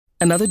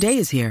Another day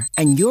is here,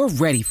 and you're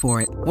ready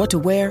for it. What to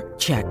wear?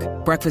 Check.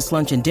 Breakfast,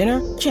 lunch, and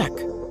dinner? Check.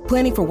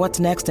 Planning for what's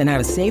next and how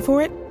to save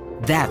for it?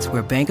 That's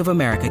where Bank of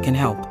America can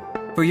help.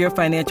 For your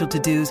financial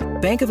to-dos,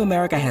 Bank of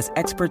America has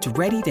experts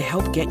ready to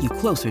help get you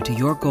closer to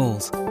your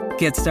goals.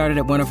 Get started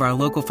at one of our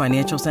local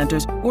financial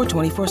centers or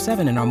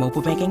 24/7 in our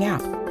mobile banking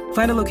app.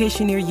 Find a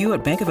location near you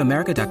at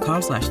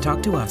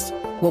bankofamerica.com/talktous.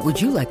 What would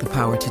you like the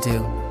power to do?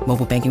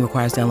 Mobile banking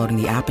requires downloading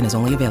the app and is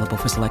only available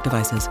for select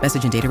devices.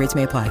 Message and data rates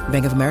may apply.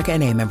 Bank of America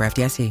N.A., member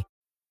FDIC.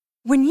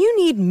 When you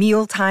need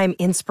mealtime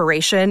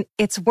inspiration,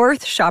 it's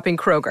worth shopping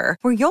Kroger,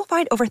 where you'll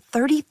find over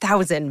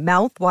 30,000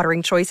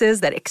 mouth-watering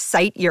choices that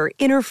excite your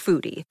inner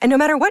foodie. And no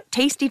matter what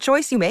tasty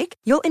choice you make,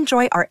 you'll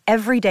enjoy our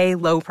everyday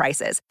low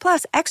prices,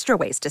 plus extra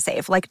ways to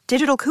save, like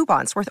digital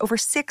coupons worth over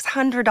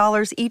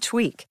 $600 each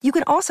week. You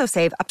can also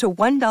save up to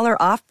 $1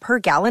 off per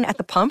gallon at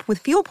the pump with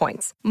fuel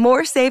points.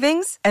 More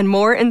savings and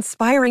more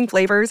inspiring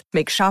flavors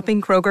make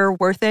shopping Kroger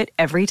worth it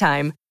every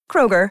time.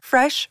 Kroger,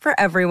 fresh for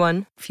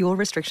everyone. Fuel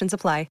restrictions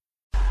apply.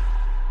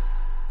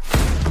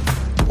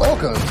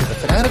 Welcome to the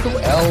Fanatical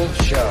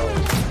Elfz Show,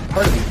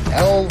 part of the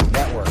Elfz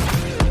Network.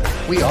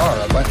 We are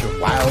a bunch of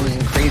wild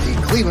and crazy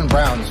Cleveland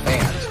Browns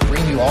fans,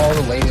 bring you all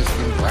the latest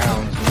in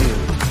Browns news.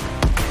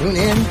 Tune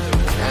in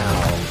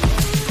now.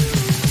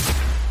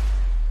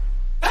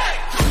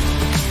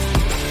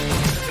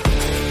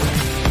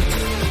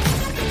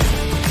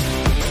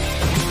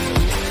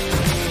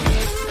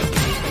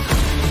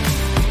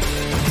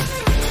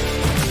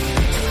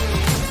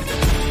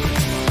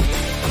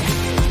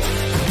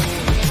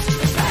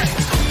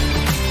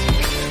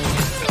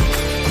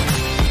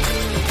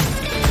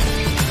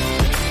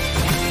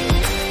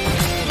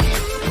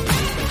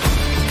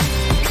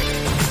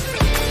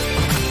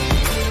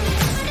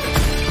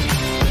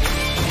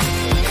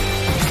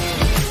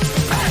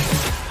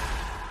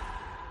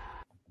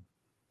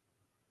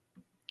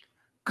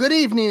 Good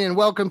evening and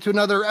welcome to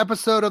another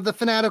episode of the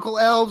Fanatical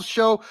Elfz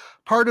Show,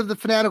 part of the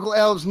Fanatical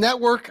Elfz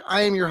Network.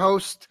 I am your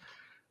host,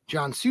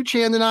 John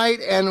Suchan, tonight,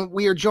 and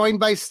we are joined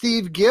by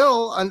Steve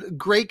Gill, a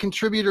great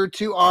contributor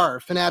to our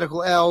Fanatical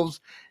Elfz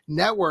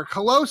Network.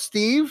 Hello,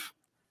 Steve.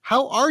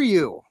 How are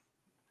you?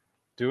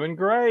 Doing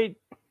great.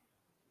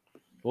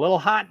 A little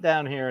hot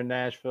down here in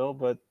Nashville,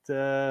 but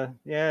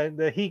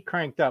the heat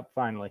cranked up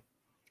finally.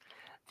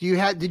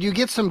 Did you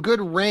get some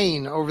good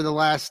rain over the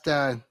last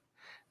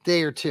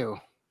day or two?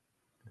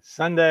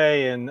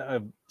 Sunday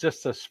and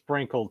just a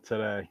sprinkle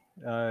today.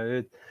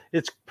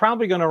 It's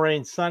probably going to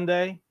rain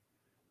Sunday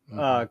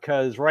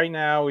because right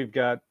now we've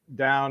got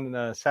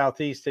down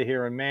southeast of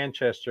here in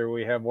Manchester,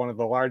 we have one of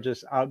the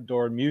largest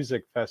outdoor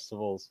music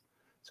festivals.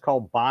 It's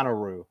called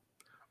Bonnaroo.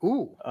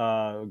 Ooh.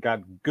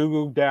 Got Goo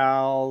Goo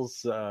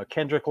Dolls,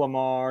 Kendrick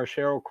Lamar,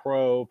 Sheryl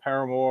Crow,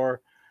 Paramore.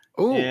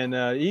 Ooh. And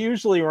it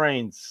usually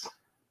rains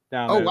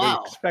down there. Wow.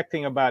 We're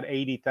expecting about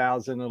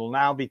 80,000. It'll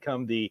now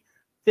become the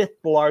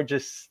fifth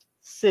largest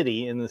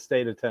city in the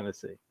state of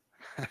Tennessee.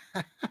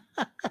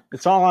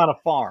 It's all on a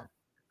farm.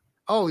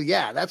 Oh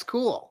yeah, that's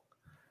cool.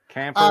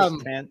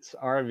 Campers, tents,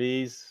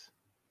 RVs.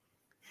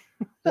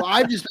 Well,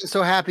 I've just been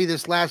so happy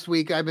this last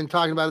week. I've been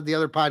talking about it the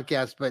other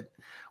podcast, but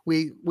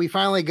we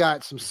finally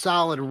got some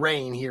solid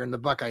rain here in the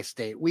Buckeye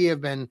State. We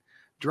have been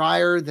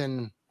drier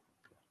than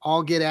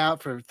all get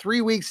out for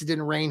 3 weeks. It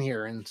didn't rain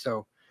here, and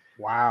so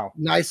wow,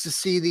 nice to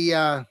see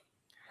the.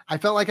 I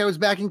felt like I was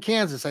back in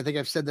Kansas. I think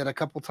I've said that a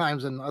couple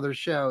times on other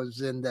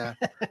shows. And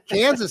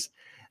Kansas,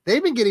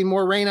 they've been getting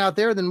more rain out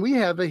there than we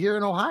have here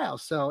in Ohio.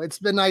 So it's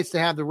been nice to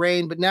have the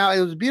rain. But now it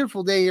was a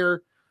beautiful day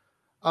here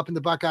up in the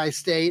Buckeye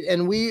State.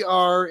 And we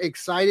are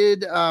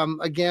excited.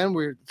 Again,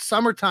 we're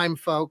summertime,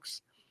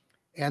 folks.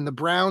 And the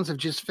Browns have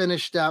just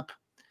finished up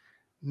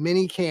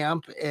mini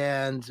camp.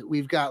 And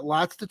we've got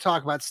lots to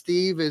talk about.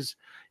 Steve is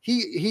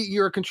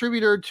you're a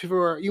contributor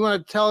to. You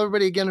want to tell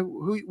everybody again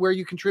where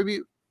you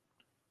contribute?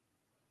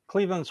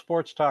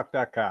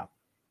 ClevelandSportsTalk.com.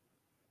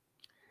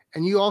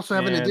 And you also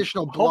have an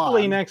additional blog.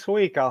 Hopefully next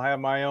week I'll have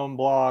my own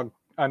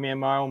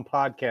my own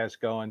podcast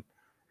going,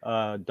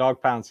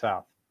 Dog Pound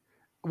South.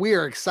 We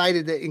are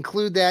excited to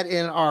include that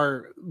in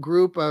our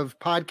group of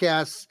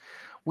podcasts.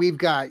 We've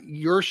got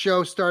your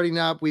show starting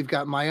up. We've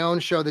got my own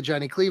show, the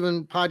Johnny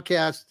Cleveland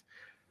podcast.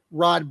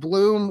 Rod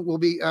Bloom will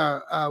be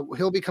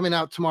he'll be coming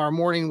out tomorrow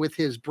morning with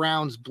his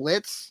Browns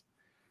Blitz.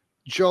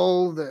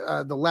 Joel,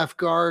 the left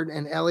guard,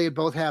 and Elliot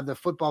both have the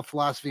football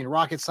philosophy and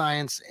rocket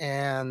science.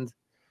 And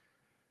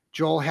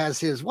Joel has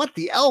his What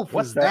the Elf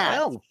was that?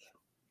 Elf?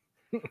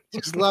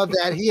 Just love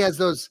that. He has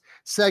those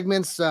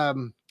segments,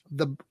 the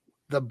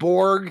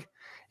Borg,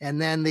 and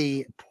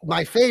then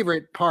my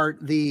favorite part,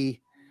 the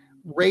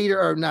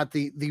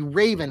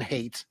Raven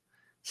hate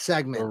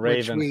segment. The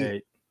Raven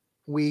hate.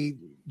 We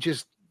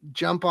just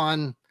jump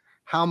on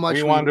how much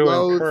we want to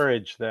loathe.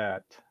 Encourage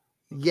that.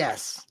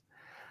 Yes.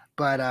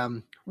 But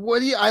what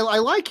do you? I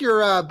like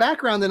your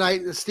background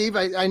tonight, Steve.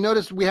 I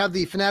noticed we have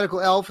the Fanatical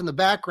Elf in the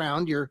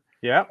background. You're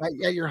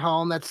at your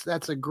home.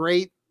 That's a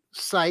great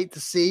sight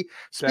to see.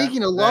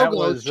 Speaking of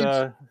logos,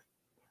 that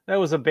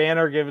was a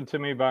banner given to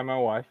me by my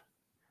wife.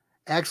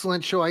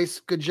 Excellent choice.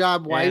 Good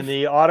job, wife. And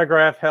the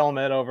autograph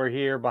helmet over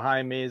here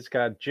behind me has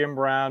got Jim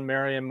Brown,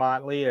 Marion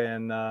Motley,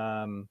 and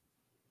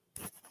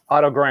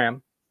autographs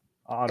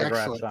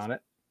Excellent. on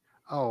it.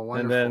 Oh, wonderful.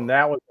 And then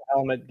that was a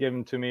helmet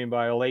given to me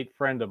by a late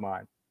friend of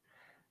mine.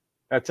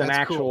 That's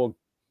actual cool.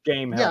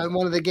 game helmet. Yeah,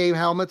 one of the game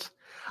helmets.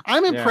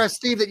 I'm impressed,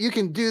 Steve, that you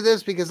can do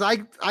this because I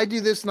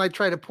do this and I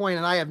try to point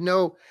and I have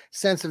no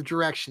sense of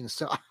direction.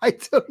 So I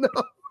don't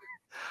know.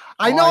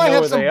 I know I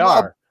have some.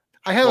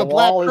 I have a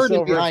black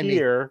curtain behind me.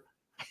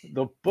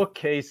 The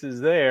bookcase is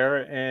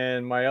there,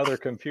 and my other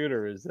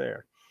computer is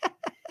there.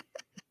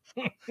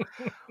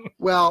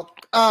 Well,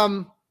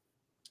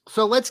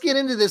 so let's get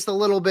into this a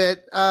little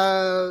bit.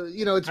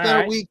 It's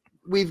been a week.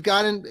 We've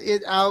gotten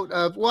it out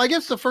of. Well, I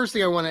guess the first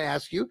thing I want to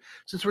ask you,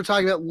 since we're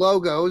talking about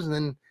logos and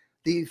then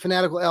the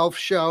Fanatical Elf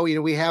show,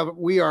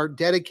 we are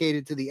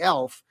dedicated to the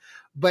Elf.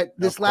 But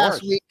this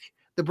last week,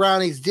 the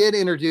Brownies did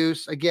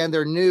introduce again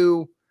their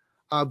new,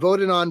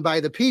 voted on by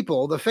the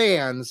people, the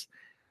fans,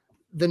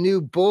 the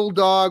new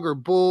bulldog or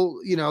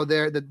bull,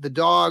 the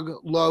dog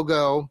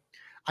logo.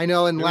 I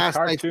know in last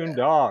cartoon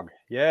dog.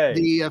 Yay.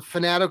 The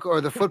Fanatical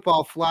or the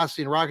football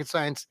philosophy and rocket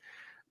science,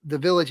 the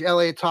Village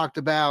Elliott talked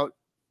about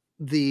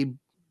the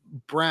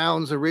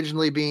Browns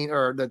originally being,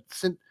 or the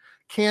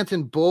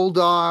Canton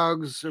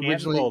Bulldogs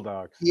originally.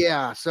 Bulldogs.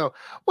 Yeah. So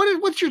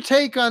what's your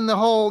take on the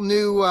whole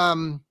new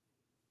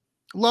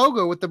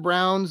logo with the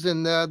Browns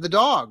and the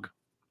dog?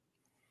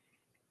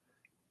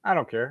 I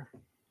don't care.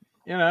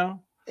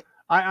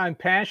 I'm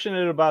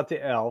passionate about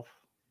the Elf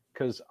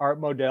because Art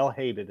Modell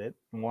hated it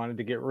and wanted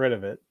to get rid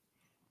of it.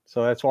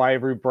 So that's why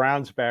every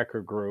Browns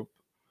backer group,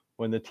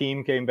 when the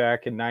team came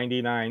back in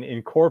 '99,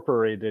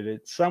 incorporated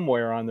it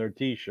somewhere on their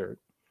T-shirt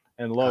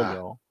and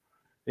logo.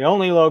 The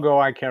only logo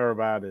I care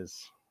about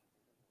is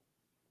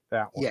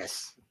that one.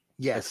 Yes.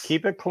 Just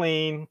keep it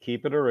clean,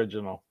 keep it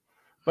original.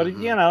 But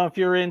if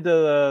you're into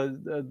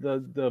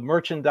the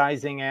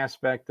merchandising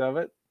aspect of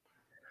it,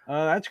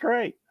 that's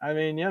great. I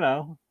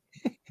mean,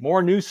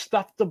 more new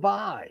stuff to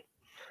buy.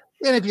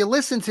 And if you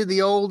listen to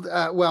the old,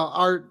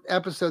 our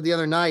episode the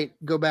other night,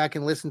 go back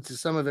and listen to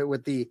some of it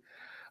with the,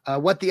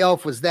 what the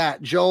Elf was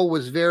that. Joel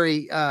was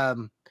very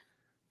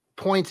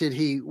pointed.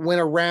 He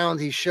went around.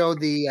 He showed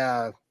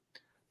the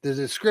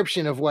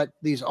description of what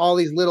all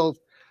these little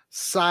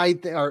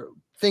side or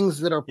things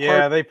that are.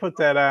 They put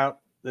that out.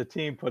 The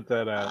team put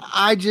that out.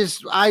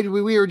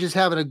 We were just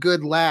having a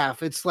good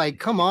laugh. It's like,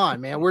 come on,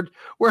 man.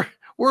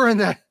 We're in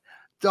the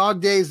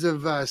dog days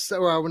of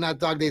we're not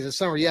dog days of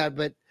summer yet,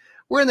 but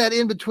we're in that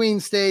in between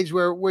stage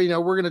where we're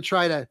going to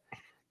try to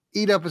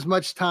eat up as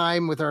much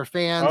time with our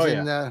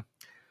fans.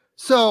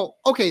 So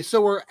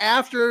we're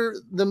after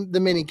the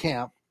mini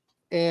camp,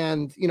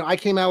 and I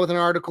came out with an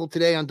article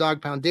today on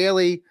Dog Pound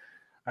Daily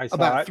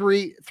about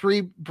three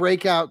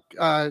breakout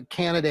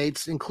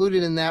candidates.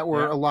 Included in that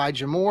were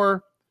Elijah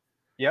Moore,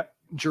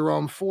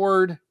 Jerome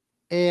Ford,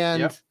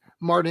 and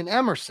Martin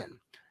Emerson.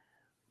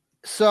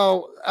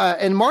 So,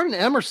 and Martin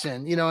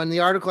Emerson, in the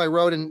article I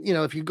wrote, and,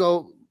 if you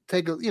go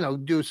take a,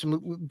 do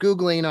some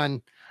Googling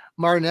on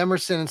Martin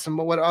Emerson and some,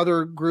 what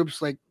other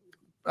groups like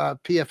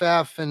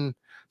PFF and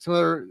some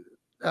other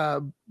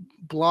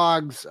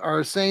blogs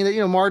are saying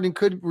that, Martin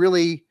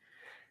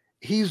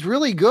he's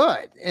really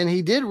good and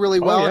he did really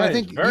well. And I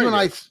think you and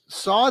I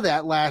saw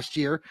that last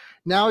year.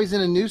 Now he's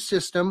in a new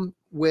system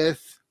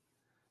with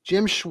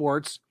Jim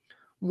Schwartz.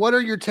 What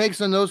are your takes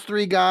on those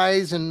three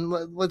guys? And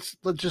let's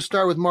just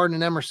start with Martin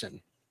and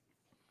Emerson.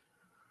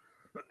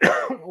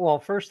 Well,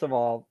 first of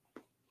all,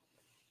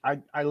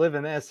 I live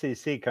in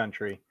SEC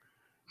country.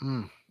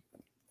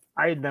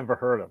 I had never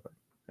heard of him,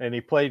 and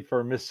he played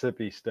for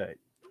Mississippi State.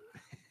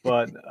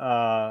 But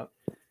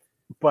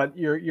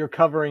you're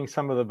covering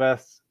some of the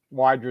best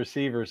wide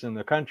receivers in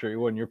the country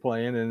when you're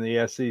playing in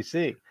the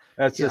SEC.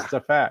 That's just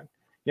a fact.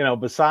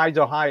 Besides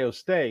Ohio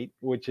State,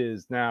 which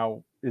is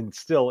now and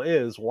still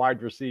is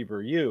wide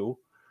receiver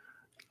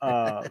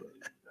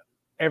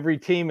every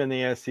team in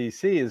the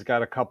SEC has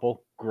got a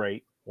couple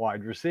great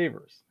wide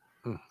receivers.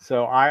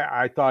 So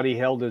I thought he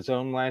held his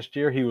own last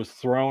year. He was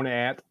thrown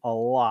at a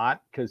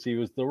lot because he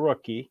was the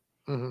rookie.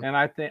 And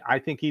I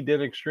think he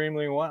did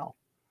extremely well.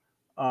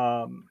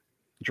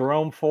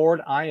 Jerome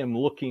Ford, I am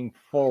looking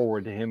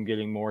forward to him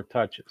getting more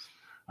touches.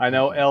 I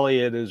know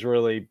Elliott has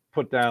really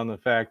put down the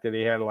fact that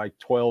he had like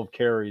 12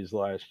 carries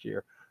last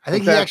year. I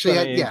think he actually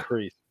had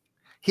increase.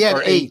 He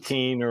had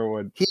 18 or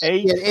what? He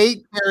had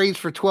 8 carries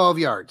for 12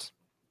 yards.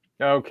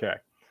 Okay.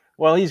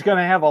 Well, he's going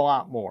to have a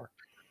lot more.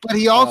 But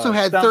he also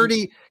had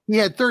 30. He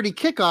had 30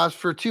 kickoffs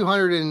for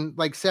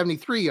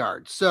 273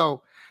 yards.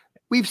 So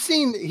we've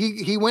seen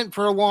he went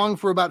for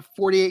about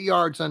 48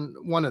 yards on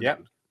one of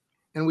them,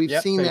 and we've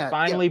seen that.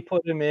 Finally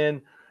put him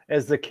in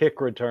as the kick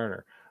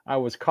returner. I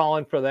was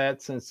calling for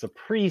that since the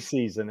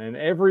preseason, and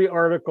every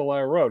article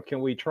I wrote, can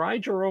we try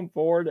Jerome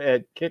Ford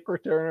at kick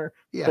returner,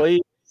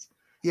 please?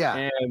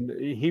 Yeah. And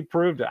he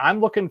proved it. I'm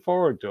looking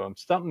forward to him.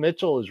 Stump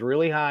Mitchell is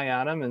really high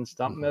on him, and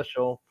Stump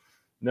Mitchell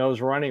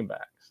knows running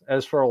backs.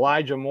 As for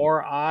Elijah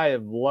Moore, I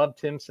have loved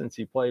him since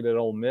he played at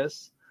Ole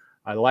Miss.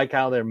 I like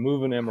how they're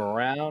moving him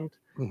around.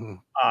 Mhm.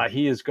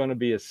 He is going to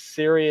be a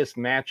serious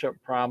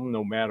matchup problem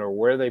no matter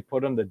where they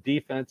put him. The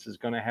defense is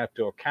going to have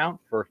to account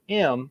for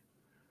him.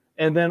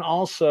 And then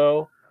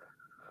also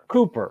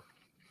Cooper.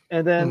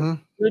 And then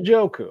Mhm.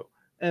 Njoku.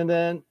 And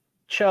then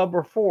Chubb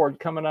or Ford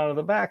coming out of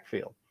the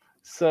backfield.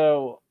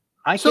 So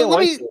I So can't let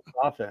wait me, for this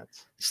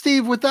offense.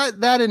 Steve, with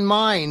that in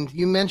mind,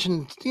 you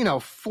mentioned,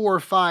 4,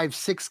 5,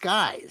 6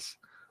 guys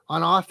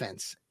on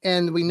offense,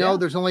 and we know Yeah.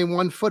 there's only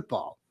one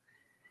football.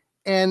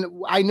 And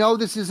I know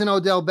this isn't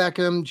Odell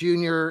Beckham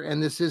Jr.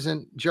 and this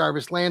isn't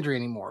Jarvis Landry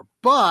anymore,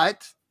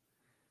 but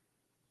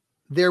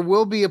there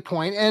will be a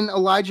point, and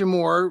Elijah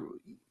Moore,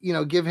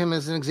 give him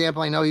as an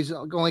example. I know he's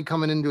only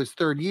coming into his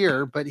third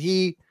year, but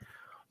he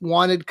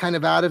wanted kind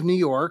of out of New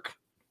York.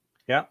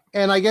 Yeah.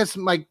 And I guess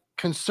my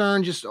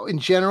concern just in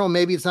general,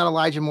 maybe it's not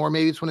Elijah Moore,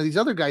 maybe it's one of these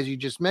other guys you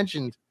just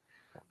mentioned,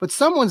 but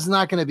someone's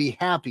not going to be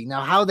happy.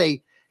 Now, how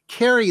they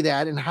carry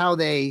that and how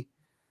they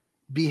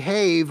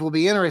behave will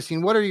be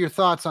interesting. What are your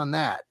thoughts on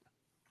that?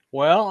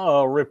 Well,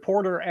 a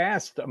reporter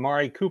asked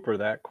Amari Cooper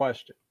that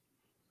question.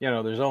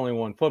 There's only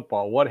one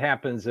football. What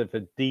happens if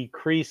it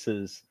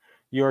decreases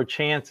your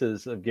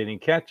chances of getting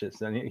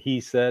catches? And he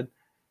said,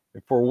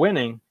 if we're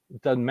winning,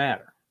 it doesn't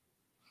matter.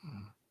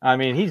 I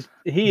mean,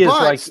 he is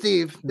like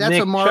Steve, that's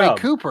Nick Amari Chubb.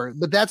 Cooper,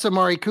 but that's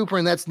Amari Cooper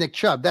and that's Nick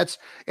Chubb. Those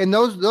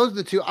are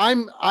the two. I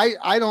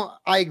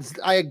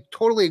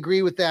totally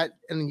agree with that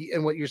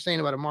and what you're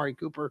saying about Amari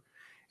Cooper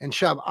and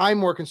Chubb. I'm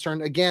more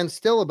concerned again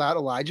still about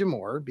Elijah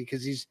Moore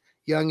because he's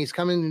young, he's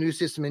coming in a new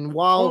system, and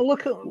while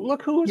look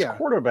who his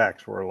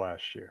quarterbacks were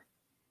last year.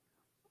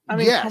 I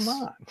mean, come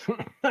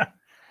on.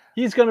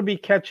 He's going to be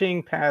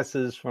catching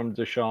passes from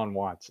Deshaun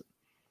Watson.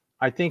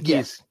 I think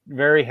he's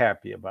very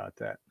happy about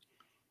that.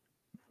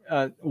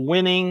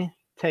 Winning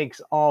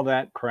takes all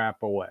that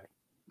crap away.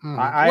 Mm-hmm.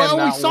 I am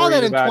not we saw worried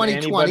that in about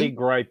 2020. Anybody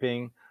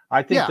griping.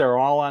 I think they're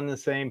all on the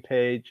same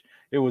page.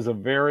 It was a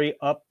very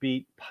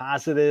upbeat,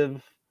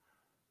 positive,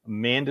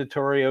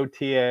 mandatory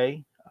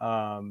OTA.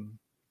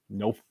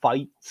 No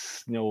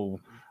fights, no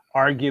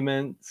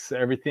arguments.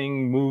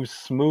 Everything moves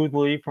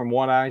smoothly from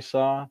what I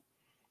saw.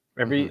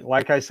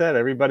 Like I said,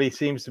 everybody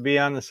seems to be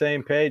on the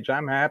same page.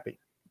 I'm happy.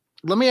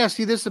 Let me ask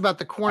you this about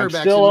the cornerbacks.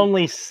 I'm still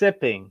only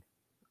sipping,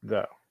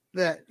 though.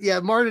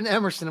 Martin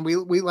Emerson. We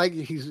like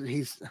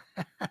he's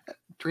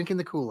drinking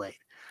the Kool-Aid.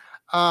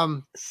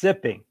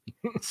 Sipping.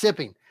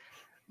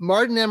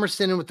 Martin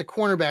Emerson and with the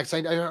cornerbacks.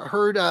 I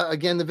heard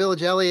again the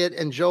Village Elliott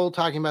and Joel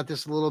talking about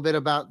this a little bit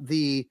about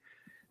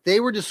they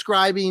were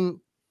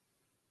describing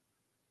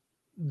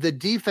the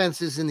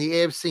defenses in the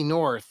AFC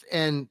North,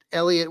 and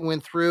Elliott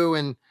went through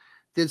and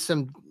did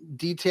some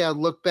detailed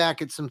look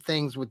back at some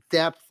things with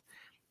depth.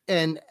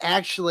 And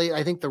actually,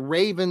 I think the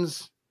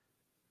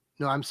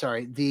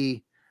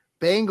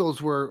Bengals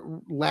were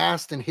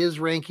last in his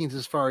rankings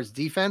as far as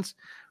defense.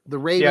 The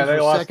Ravens they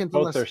were lost second.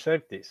 Both their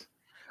safeties.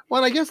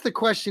 Well, I guess the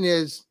question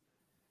is,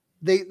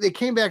 they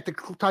came back to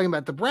talking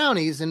about the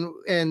Brownies,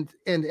 and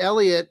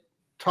Elliott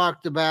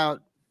talked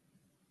about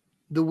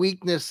the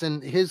weakness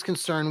and his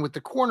concern with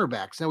the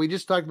cornerbacks. Now, we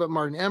just talked about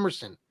Martin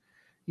Emerson.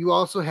 You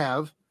also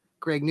have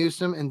Greg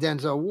Newsome and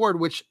Denzel Ward,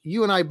 which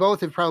you and I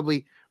both have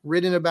probably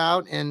written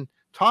about and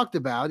talked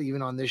about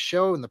even on this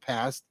show in the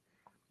past.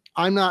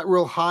 I'm not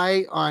real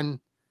high on,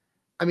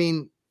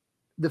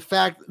 the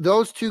fact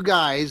those two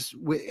guys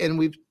with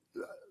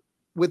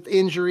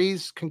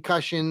injuries,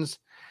 concussions,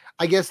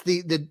 I guess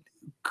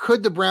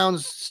could the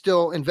Browns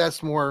still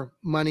invest more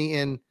money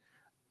in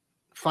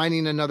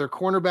finding another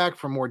cornerback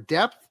for more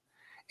depth?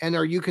 And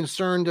are you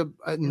concerned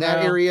in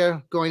that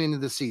area going into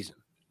the season?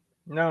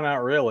 No,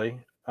 not really.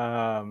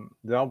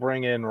 They'll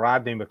bring in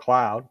Rodney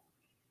McLeod,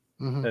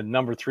 the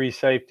number 3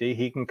 safety.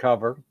 He can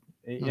cover.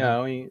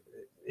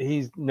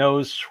 He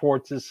knows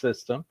Schwartz's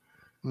system.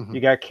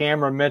 You got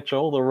Cameron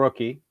Mitchell, the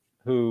rookie,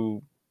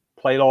 who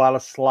played a lot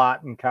of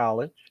slot in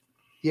college.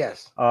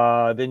 Yes.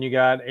 Then you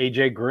got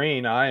AJ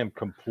Green. I am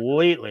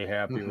completely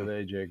happy with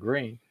AJ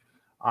Green.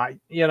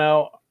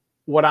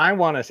 What I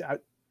want to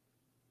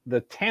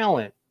the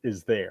talent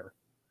is there.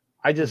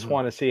 I just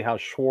want to see how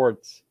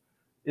Schwartz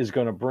is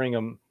going to bring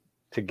them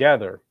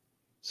together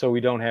so we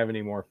don't have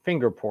any more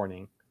finger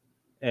pointing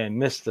and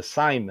missed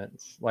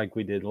assignments like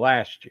we did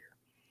last year.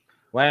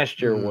 Last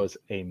year was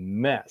a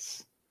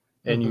mess.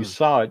 And you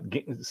saw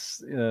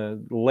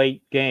it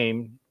late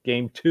game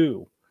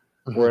 2,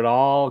 where it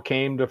all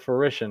came to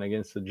fruition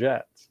against the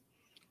Jets.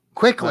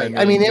 Quickly.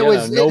 Nobody knew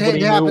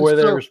where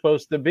they were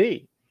supposed to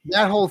be.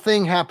 That whole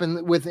thing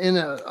happened within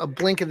a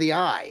blink of the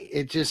eye.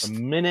 It just a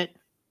minute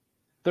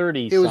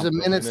 30. It was a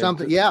minute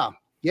something. Yeah.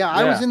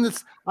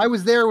 I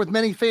was there with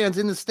many fans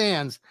in the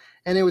stands,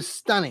 and it was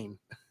stunning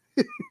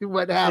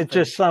what happened. It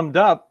just summed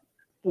up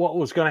what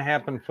was going to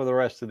happen for the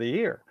rest of the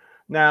year.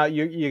 Now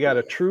you got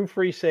a true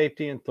free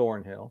safety in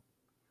Thornhill.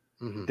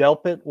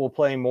 Delpit will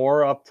play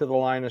more up to the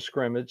line of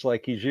scrimmage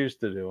like he's used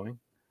to doing.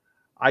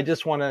 I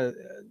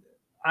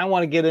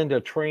want to get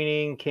into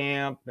training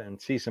camp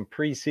and see some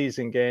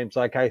preseason games.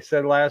 Like I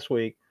said last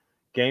week,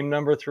 game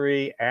number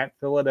 3 at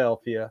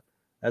Philadelphia.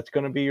 That's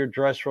going to be your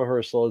dress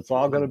rehearsal. It's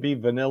all going to be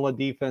vanilla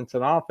defense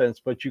and offense,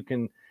 but you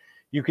can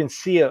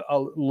see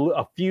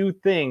a few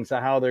things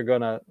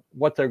of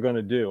what they're going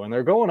to do. And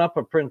they're going up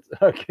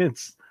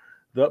against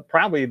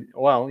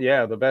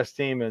the best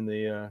team in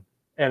the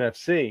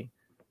NFC,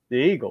 the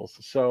Eagles.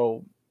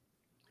 So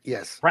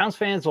yes, Browns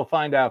fans will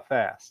find out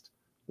fast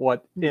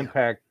what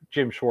impact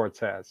Jim Schwartz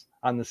has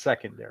on the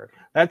secondary.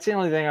 That's the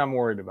only thing I'm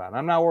worried about.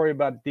 I'm not worried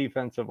about the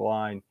defensive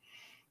line.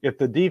 If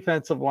the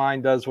defensive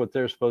line does what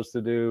they're supposed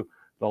to do,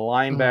 the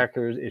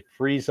linebackers, it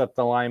frees up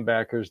the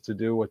linebackers to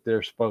do what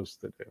they're supposed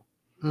to do.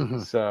 Mm-hmm.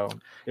 So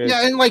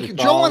and like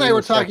Joel and I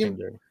were talking,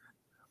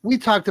 we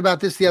talked about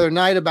this the other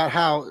night about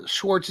how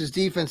Schwartz's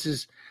defense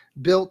is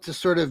built to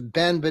sort of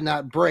bend but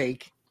not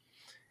break,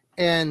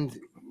 and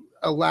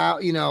allow,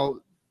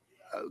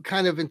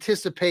 kind of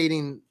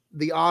anticipating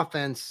the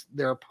offense,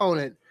 their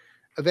opponent,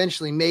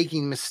 eventually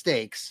making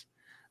mistakes,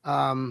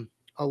 allowing.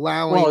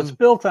 Well, it's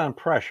built on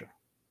pressure.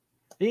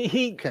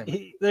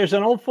 There's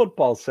an old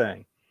football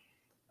saying,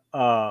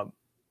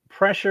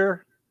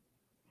 pressure.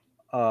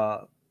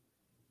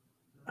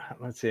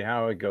 Let's see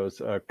how it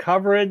goes.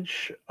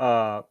 Coverage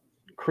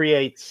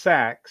creates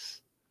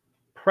sacks.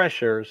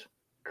 Pressures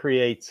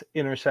creates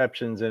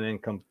interceptions and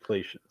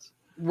incompletions.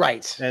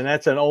 Right. And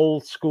that's an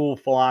old school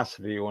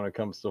philosophy when it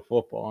comes to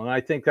football. And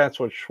I think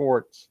that's what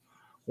Schwartz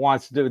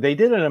wants to do. They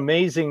did an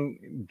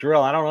amazing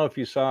drill. I don't know if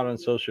you saw it on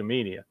social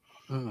media.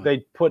 They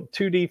put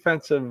two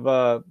defensive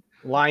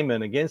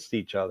linemen against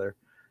each other,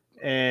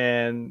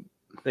 and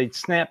they'd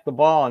snap the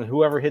ball, and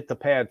whoever hit the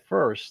pad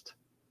first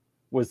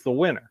was the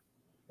winner.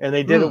 And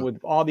they did it with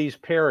all these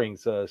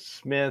pairings,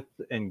 Smith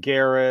and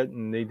Garrett,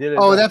 and they did it.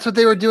 Oh, that's what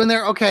they were doing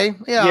there? Okay.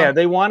 Yeah. Yeah,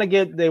 they want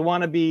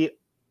to be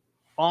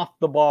off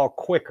the ball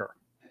quicker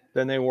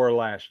than they were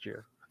last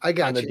year. I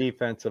got on the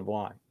defensive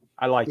line.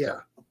 I like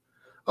that.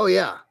 Oh,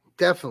 yeah,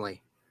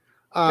 definitely.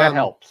 That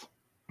helps.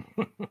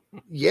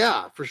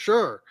 Yeah, for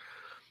sure.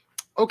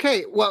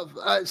 Okay, well,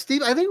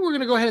 Steve, I think we're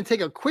going to go ahead and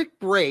take a quick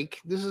break.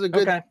 This is a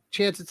good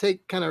chance to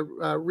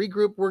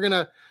regroup. We're going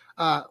to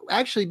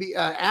actually be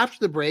after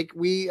the break.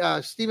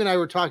 Steve and I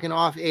were talking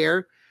off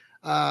air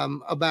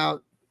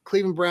about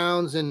Cleveland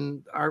Browns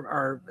and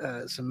our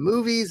some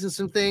movies and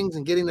some things,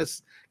 and getting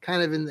us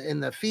kind of in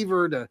the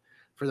fever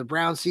for the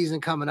Brown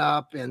season coming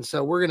up. And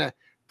so we're going to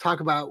talk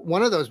about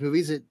one of those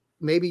movies that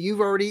maybe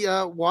you've already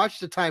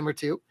watched a time or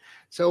two.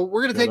 So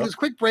we're going to take this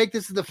quick break.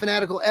 This is the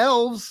Fanatical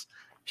Elfz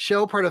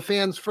show, part of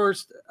Fans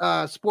First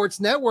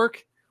Sports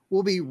Network.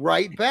 We'll be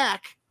right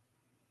back.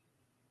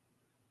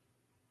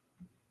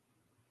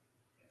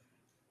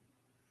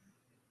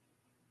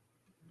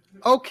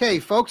 Okay,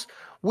 folks,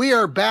 we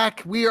are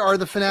back. We are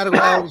the Fanatical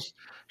Elfz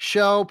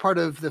show, part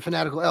of the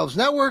Fanatical Elfz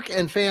Network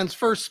and Fans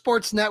First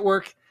Sports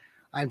Network.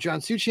 I'm John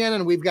Suchan,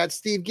 and we've got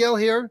Steve Gill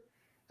here,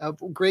 a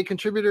great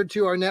contributor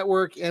to our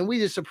network, and we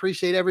just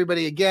appreciate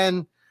everybody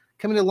again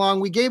coming along.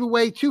 We gave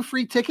away 2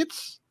 free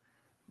tickets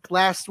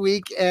last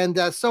week, and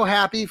so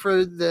happy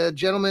for the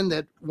gentleman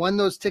that won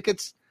those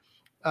tickets.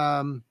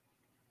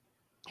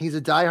 He's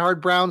a diehard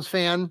Browns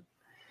fan.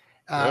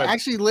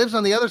 Actually lives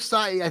on the other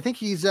side. I think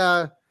he's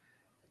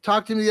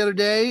talked to me the other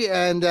day,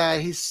 and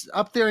he's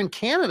up there in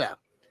Canada.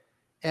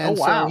 And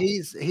so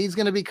he's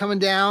going to be coming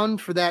down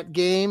for that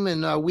game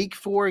in week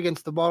 4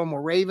 against the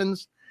Baltimore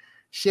Ravens.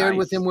 Shared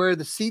with him where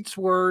the seats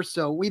were.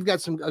 So we've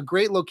got a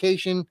great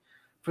location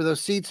for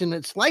those seats, and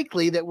it's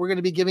likely that we're going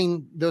to be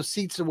giving those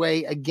seats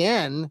away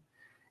again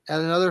at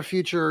another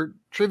future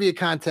trivia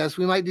contest.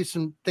 We might do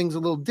some things a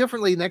little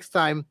differently next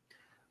time,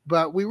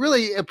 but we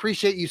really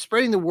appreciate you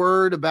spreading the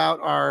word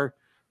about our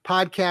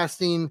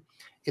podcasting.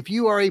 If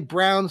you are a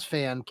Browns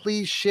fan,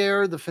 please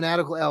share the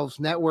Fanatical Elfz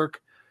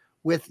Network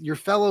with your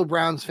fellow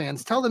Browns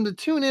fans. Tell them to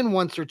tune in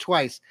once or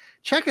twice.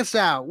 Check us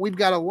out. We've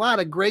got a lot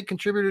of great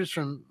contributors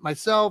from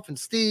myself and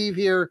Steve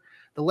here,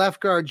 the left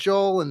guard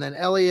Joel, and then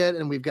Elliot,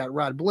 and we've got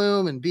Rod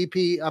Bloom and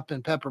BP up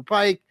in Pepper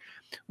Pike.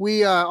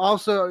 We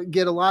also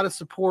get a lot of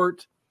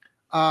support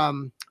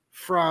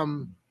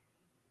from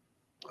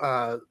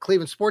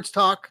Cleveland Sports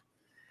Talk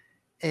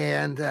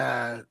and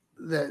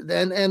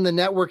the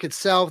network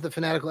itself, the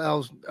Fanatical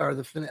Elfz, or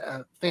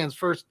the Fans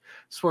First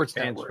Sports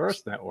Network. Fans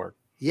First Network.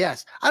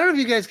 Yes. I don't know if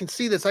you guys can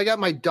see this. I got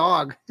my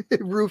dog,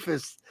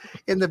 Rufus,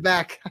 in the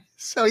back.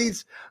 So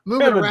he's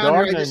moving around.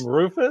 A dog named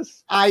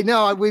Rufus? I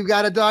know. We've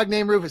got a dog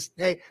named Rufus.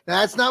 Hey,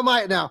 that's not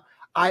my. No,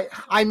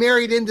 I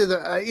married into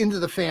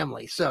the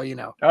family. So, you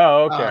know.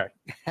 Oh,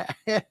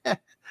 okay.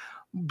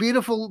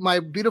 My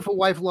beautiful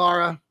wife,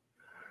 Laura,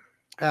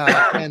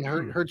 and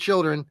her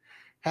children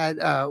had,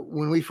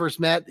 when we first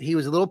met, he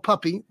was a little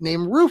puppy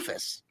named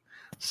Rufus.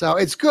 So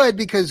it's good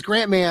because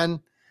Grant Man,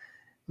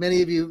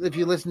 many of you, if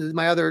you listen to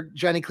my other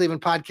Johnny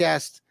Cleveland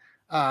podcast,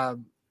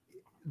 I'm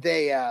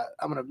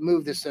going to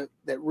move this so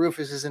that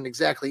Rufus isn't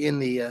exactly in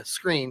the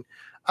screen.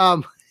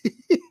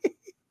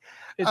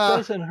 It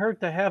doesn't hurt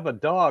to have a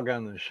dog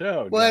on the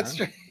show. Well, John. that's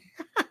true.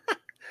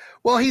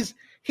 Well,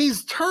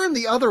 he's turned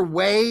the other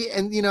way,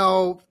 and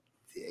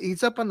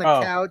he's up on the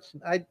couch.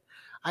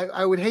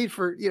 I would hate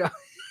for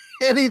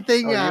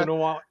anything. You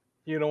don't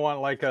You don't want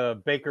like a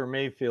Baker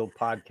Mayfield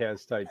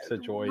podcast type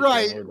situation.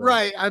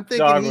 Right. I'm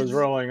thinking dog was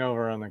rolling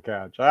over on the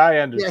couch. I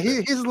understand.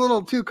 Yeah, he's a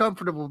little too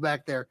comfortable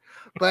back there.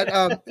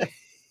 But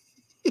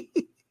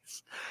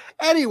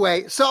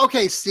anyway, so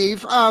okay,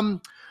 Steve.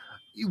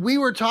 We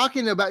were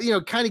talking about,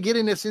 kind of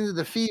getting us into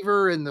the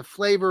fever and the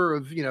flavor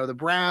of, the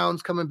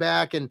Browns coming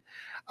back, and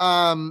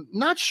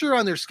not sure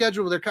on their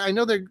schedule. I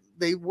know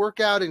they work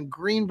out in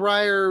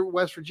Greenbrier,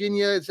 West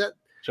Virginia. Is that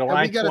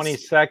July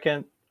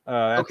 22nd?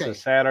 That's a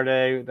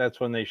Saturday. That's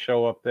when they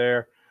show up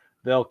there.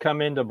 They'll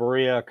come into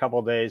Berea a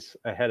couple days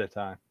ahead of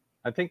time.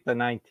 I think the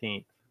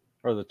 19th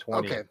or the 20th.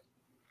 Okay.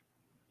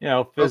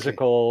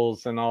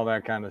 Physicals and all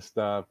that kind of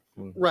stuff.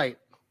 Right.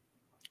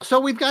 So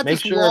we've got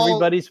Make sure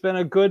everybody's been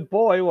a good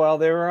boy while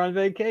they were on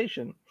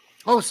vacation.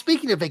 Oh,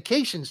 speaking of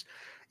vacations,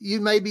 you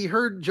maybe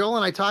heard Joel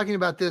and I talking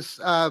about this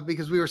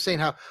because we were saying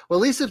how, well,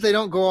 at least if they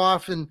don't go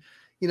off and,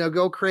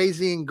 go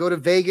crazy and go to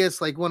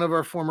Vegas, like one of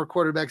our former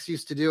quarterbacks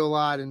used to do a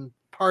lot and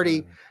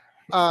party.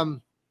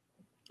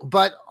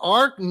 But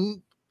our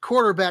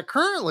quarterback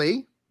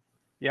currently,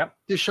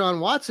 Deshaun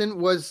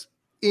Watson, was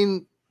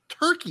in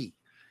Turkey,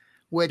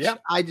 which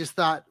I just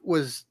thought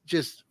was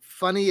just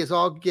funny as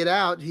all get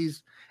out.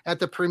 He's at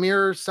the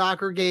Premier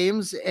Soccer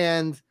games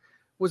and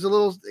was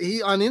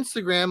he on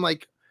Instagram,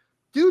 like,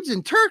 dude's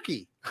in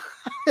Turkey.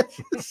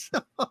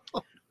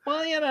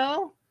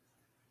 Well,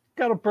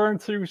 got to burn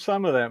through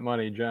some of that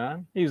money,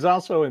 John. He's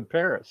also in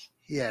Paris.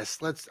 Yes.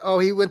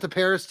 He went to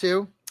Paris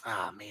too.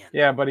 Oh man.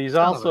 Yeah, but he's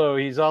also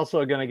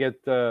going to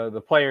get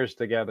the players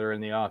together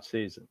in the off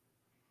season.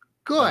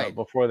 Good.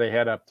 Before they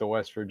head up to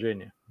West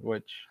Virginia,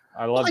 which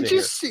I love to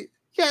hear.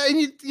 Yeah,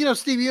 and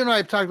Steve, you and I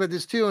have talked about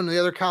this too, and the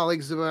other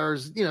colleagues of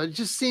ours. It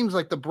just seems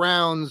like the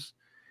Browns.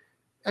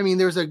 I mean,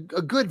 there's a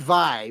good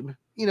vibe.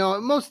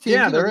 Most teams.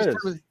 Yeah, there is.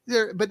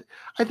 But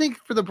I think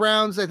for the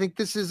Browns, I think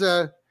this is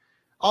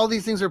all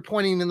these things are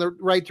pointing in the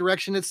right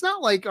direction. It's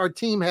not like our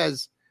team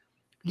has.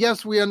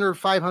 Yes, we under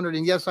 500,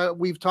 and yes,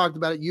 we've talked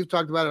about it. You've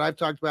talked about it. I've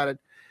talked about it.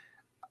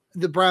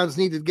 The Browns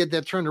need to get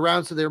that turned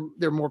around so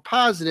they're more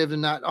positive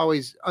and not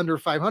always under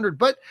 500.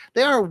 But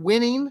they are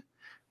winning.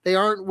 They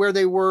aren't where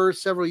they were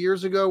several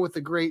years ago with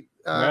the great,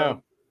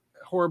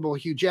 horrible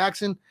Hugh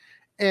Jackson.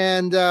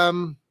 And,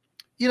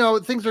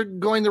 things are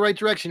going the right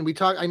direction.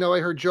 I know I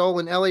heard Joel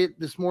and Elliot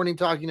this morning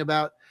talking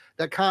about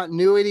that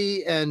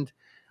continuity and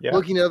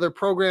looking at other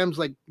programs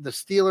like the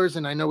Steelers.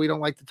 And I know we don't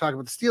like to talk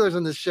about the Steelers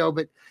on this show,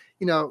 but,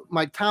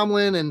 Mike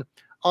Tomlin and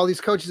all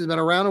these coaches have been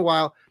around a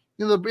while.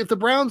 If the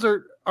Browns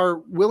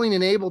are willing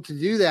and able to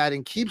do that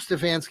and keep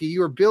Stefanski,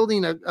 you are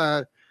building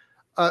a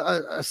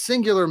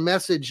singular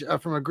message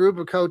from a group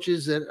of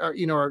coaches that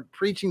are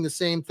preaching the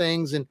same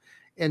things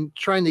and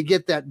trying to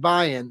get that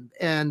buy-in.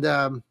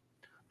 And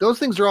those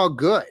things are all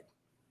good.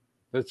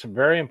 That's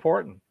very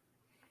important.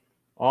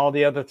 All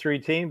the other three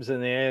teams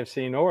in the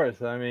AFC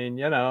North. I mean,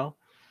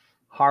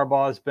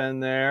 Harbaugh's been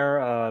there.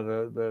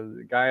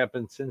 The guy up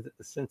in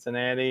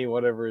Cincinnati,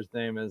 whatever his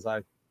name is,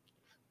 I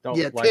don't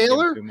like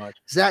Taylor? him too much.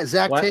 Zach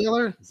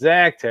Taylor?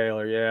 Zach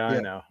Taylor, yeah, I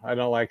know. I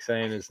don't like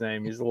saying his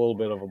name. He's a little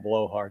bit of a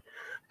blowhard.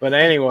 But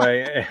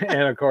anyway,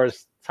 and of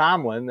course,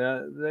 Tomlin,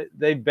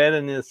 they've been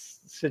in this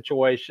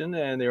situation,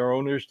 and their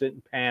owners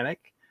didn't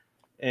panic,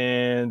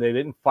 and they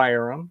didn't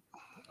fire him.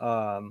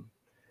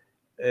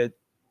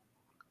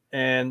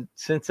 And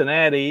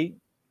Cincinnati,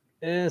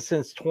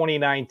 since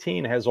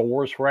 2019, has a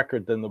worse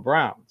record than the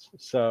Browns.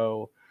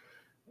 So,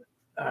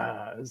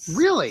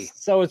 really,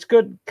 so it's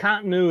good.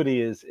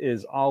 Continuity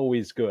is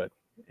always good,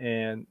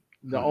 and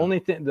the only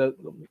thing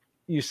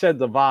you said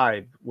the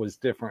vibe was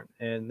different,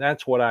 and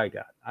that's what I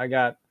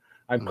got.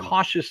 I'm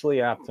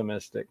cautiously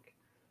optimistic.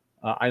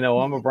 I know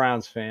I'm a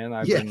Browns fan.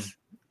 I've been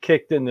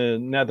kicked in the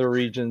nether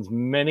regions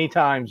many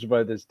times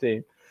by this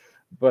team,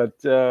 but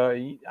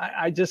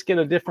I just get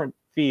a different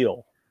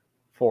feel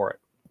for it.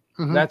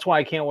 Mm-hmm. That's why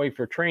I can't wait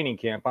for training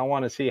camp. I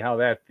want to see how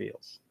that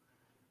feels.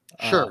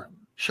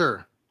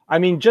 Sure. I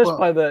mean, just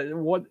by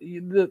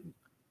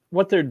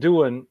what they're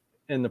doing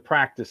in the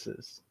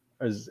practices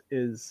is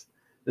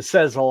it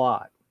says a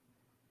lot.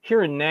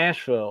 Here in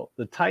Nashville,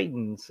 the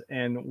Titans,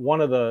 and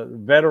one of the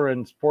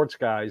veteran sports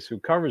guys who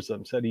covers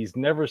them said he's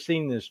never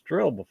seen this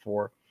drill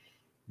before.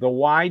 The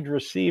wide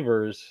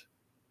receivers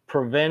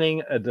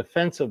preventing a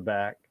defensive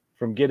back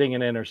from getting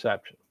an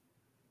interception.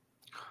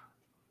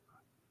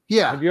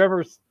 Yeah. Have you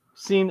ever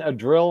seen a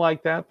drill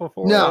like that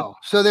before? No.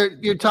 So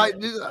you're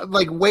talking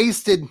like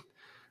wasted.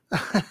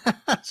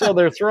 So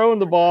they're throwing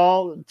the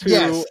ball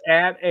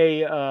at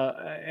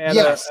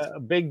a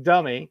big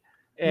dummy.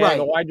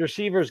 And the wide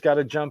receivers got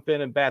to jump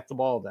in and bat the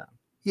ball down.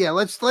 Yeah,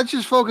 let's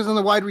just focus on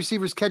the wide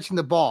receivers catching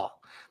the ball.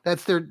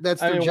 That's their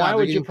job. Why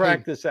would you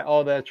practice that?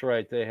 Oh, that's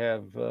right. They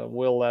have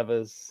Will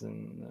Levis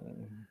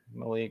and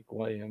Malik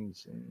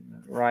Williams and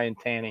Ryan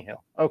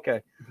Tannehill.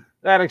 Okay,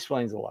 that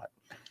explains a lot.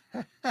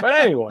 But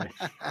anyway.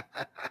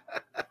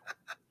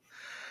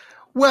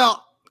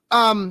 Well,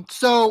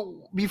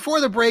 so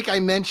before the break, I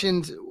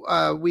mentioned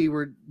we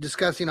were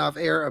discussing off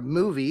air a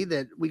movie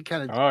that we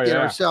kind of get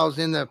ourselves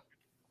in the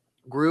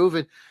groove.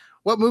 And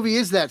what movie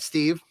is that,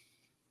 Steve?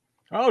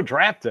 Oh,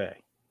 draft day.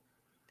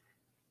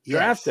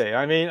 Draft Yes. day.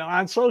 I mean,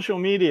 on social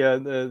media,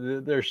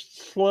 they're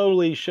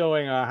slowly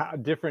showing how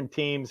different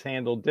teams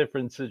handle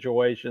different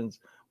situations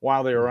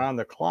while they were on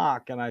the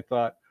clock. And I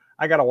thought,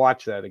 I got to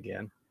watch that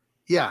again.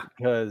 Yeah.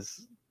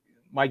 Because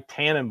Mike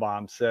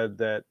Tannenbaum said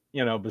that,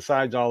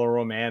 besides all the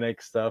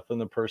romantic stuff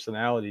and the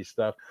personality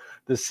stuff,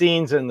 the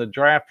scenes in the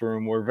draft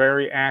room were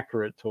very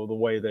accurate to the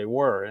way they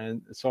were.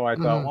 And so I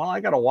thought, well, I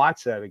got to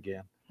watch that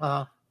again.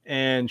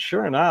 And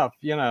sure enough,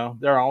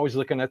 they're always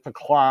looking at the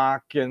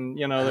clock and,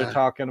 they're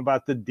talking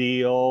about the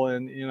deal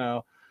and,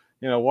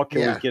 what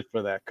can we get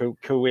for that?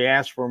 Could we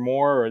ask for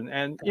more?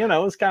 And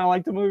it's kind of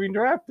like the movie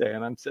Draft Day.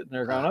 And I'm sitting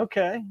there going,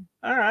 okay,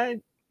 all right.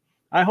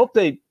 I hope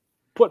they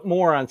put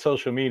more on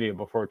social media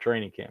before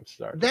training camp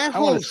starts. I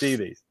want to see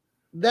these.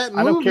 I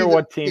don't care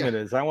what team it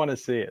is. I want to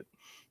see it.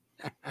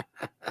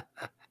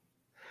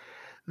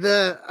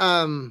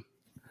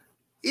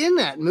 In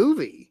that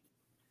movie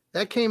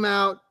that came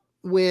out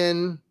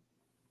when,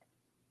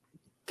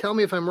 tell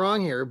me if I'm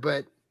wrong here,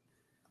 but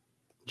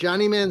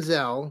Johnny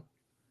Manziel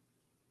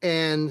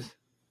and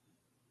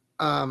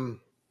oh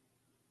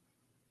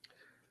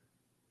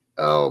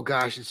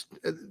gosh,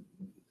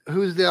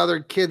 who's the other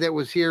kid that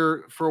was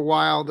here for a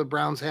while? The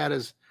Browns had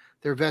as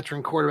their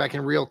veteran quarterback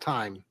in real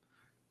time.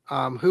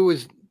 Who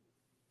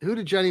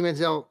did Johnny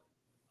Manziel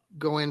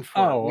go in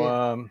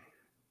for?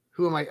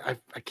 Who am I?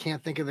 I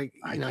can't think of the.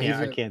 I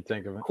can't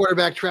think of it.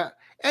 Quarterback trap.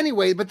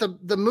 Anyway, but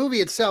the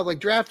movie itself, like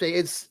Draft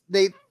Day,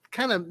 they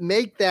kind of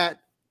make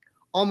that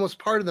almost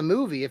part of the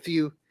movie. If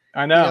you,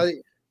 I know,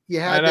 you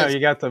had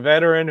you got the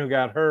veteran who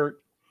got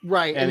hurt,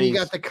 right, and you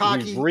got the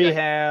cocky, he's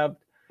rehabbed,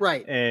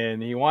 right,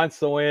 and he wants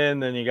to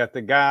win. Then you got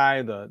the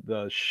guy, the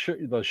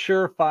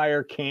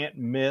surefire can't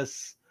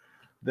miss,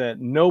 that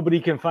nobody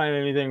can find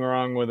anything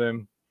wrong with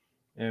him,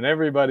 and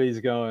everybody's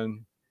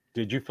going,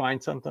 "Did you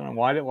find something?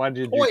 Why did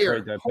you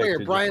trade that pick?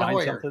 Did Brian you find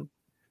Hoyer. something?"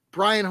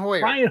 Brian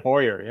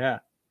Hoyer, yeah.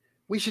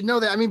 We should know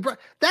that. I mean,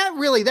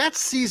 that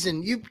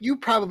season, you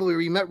probably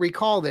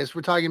recall this.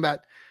 We're talking about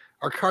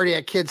our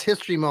Cardiac Kids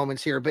history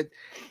moments here, but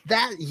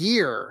that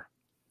year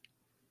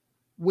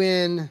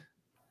when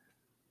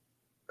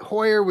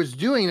Hoyer was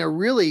doing a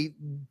really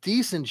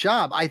decent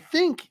job, I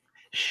think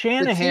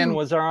Shanahan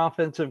was our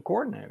offensive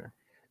coordinator.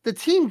 The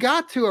team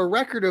got to a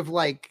record of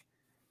like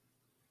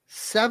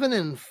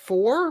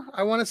 7-4,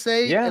 I want to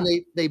say. Yeah. And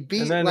they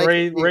beat. And then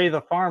Ray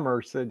the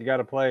farmer said you got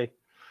to play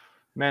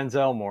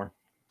Manziel more.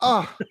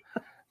 Oh,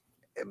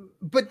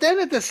 but then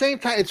at the same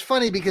time, it's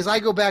funny because I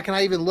go back and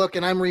I even look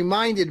and I'm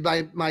reminded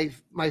by my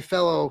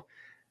fellow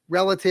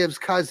relatives,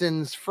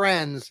 cousins,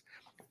 friends,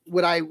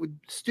 I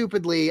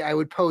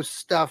would post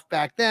stuff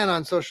back then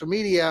on social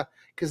media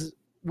because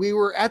we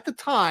were at the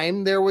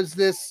time, there was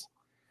this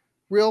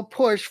real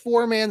push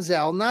for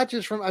Manziel, not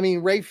just from,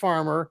 Ray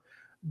Farmer,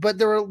 but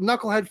there were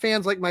knucklehead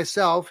fans like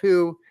myself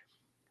who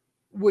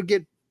would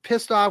get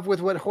pissed off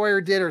with what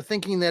Hoyer did or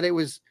thinking that it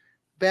was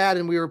bad.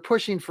 And we were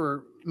pushing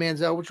for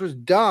Manziel, which was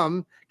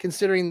dumb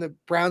considering the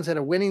Browns had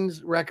a winning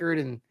record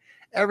and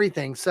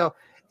everything. So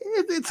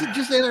it's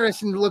just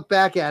interesting to look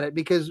back at it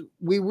because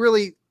we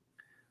really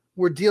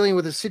were dealing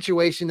with a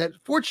situation that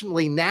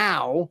fortunately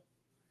now,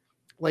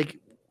 like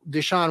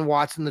Deshaun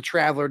Watson, the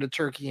traveler to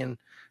Turkey and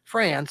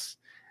France,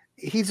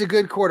 he's a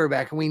good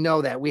quarterback. And we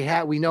know that we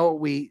know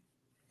what we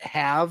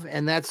have.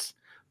 And that's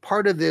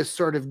part of this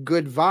sort of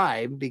good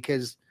vibe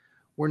because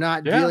we're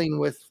not dealing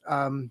with,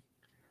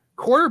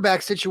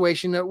 quarterback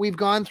situation that we've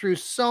gone through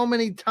so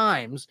many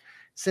times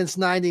since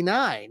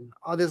 99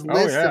 on this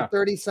list of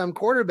 30 some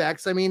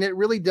quarterbacks. It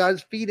really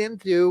does feed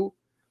into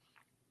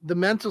the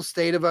mental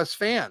state of us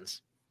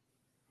fans.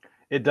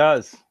 It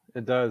does.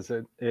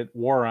 It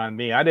wore on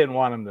me. I didn't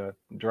want him to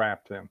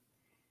draft him.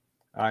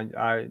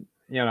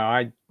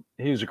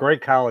 He was a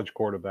great college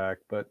quarterback,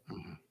 but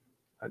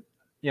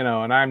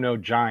and I'm no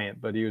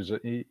giant, but he's a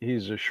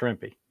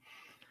shrimpy.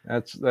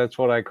 That's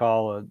what I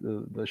call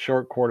the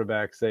short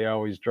quarterbacks they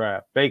always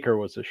draft. Baker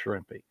was a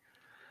shrimpy.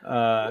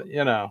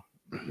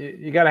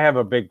 You got to have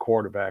a big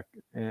quarterback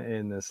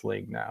in this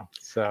league now.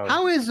 So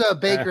how is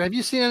Baker? Have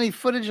you seen any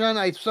footage on?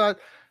 I saw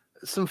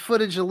some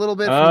footage a little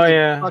bit from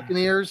the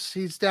Buccaneers.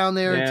 He's down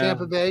there in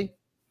Tampa Bay.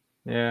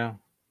 Yeah.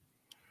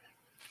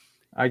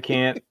 I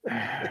can't.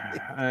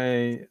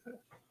 I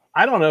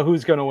don't know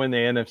who's going to win the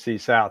NFC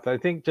South. I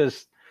think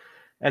just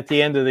at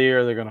the end of the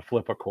year they're going to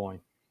flip a coin.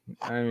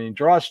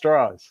 Draw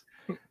straws.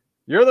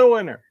 You're the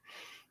winner.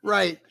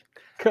 Right.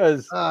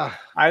 Because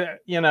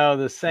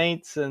the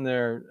Saints and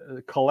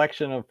their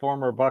collection of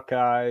former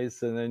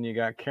Buckeyes, and then you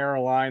got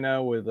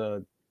Carolina with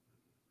a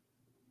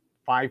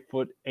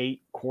 5'8"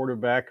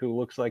 quarterback who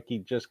looks like he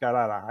just got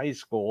out of high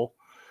school.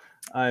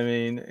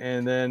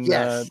 And then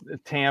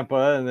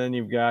Tampa, and then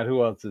you've got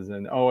who else is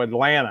in? Oh,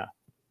 Atlanta,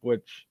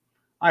 which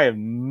I have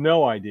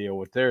no idea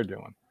what they're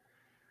doing.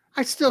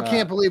 I still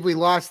can't believe we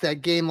lost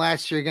that game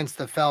last year against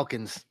the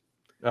Falcons.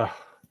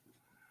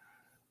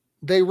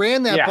 They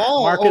ran that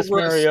ball. Marcus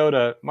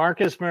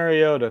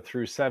Mariota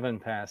threw 7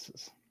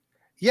 passes.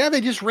 Yeah,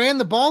 they just ran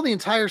the ball the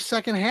entire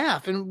second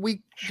half, and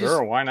we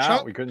why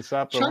not? We couldn't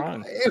stop the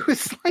run. It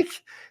was like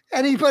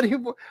anybody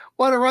who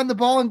want to run the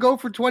ball and go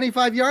for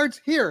 25 yards.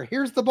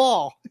 Here's the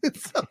ball.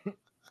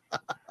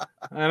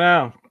 I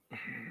know.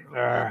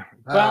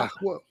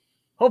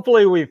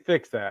 Hopefully we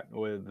fix that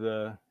with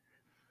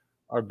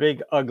our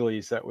big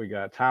uglies that we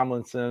got,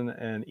 Tomlinson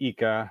and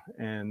Ika,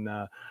 and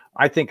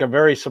I think a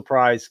very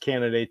surprised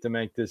candidate to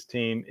make this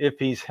team if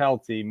he's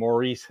healthy,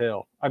 Maurice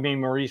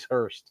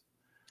Hurst.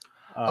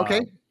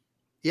 Okay.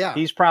 Yeah.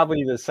 He's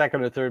probably the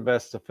second or third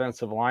best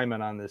defensive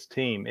lineman on this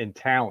team in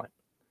talent.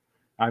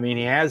 I mean,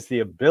 he has the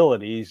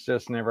ability. He's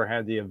just never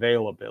had the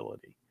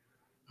availability.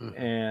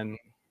 Mm-hmm.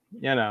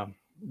 And,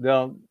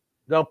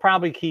 they'll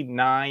probably keep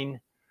 9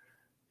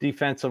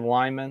 defensive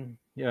linemen,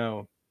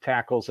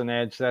 tackles and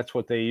edge. That's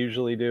what they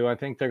usually do. I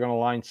think they're going to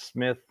line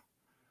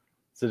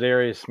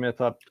Zadarius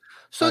Smith up,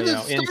 inside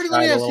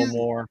a little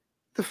more.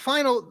 The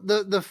final,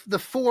 the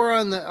 4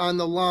 on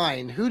the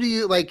line. Who do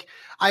you like?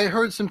 I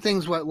heard some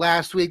things.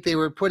 Last week they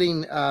were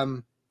putting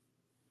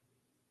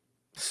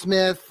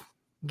Smith,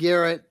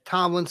 Garrett,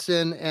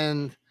 Tomlinson,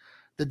 and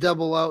the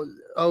double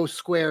O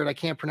squared. I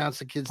can't pronounce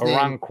the kid's name.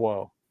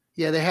 Okonkwo.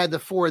 Yeah, they had the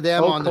 4 of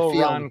them on the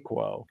field.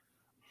 Okonkwo.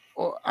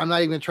 I'm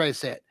not even going to try to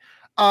say it.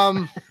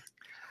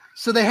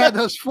 So they had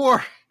those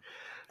 4.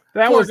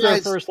 That was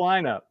their first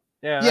lineup.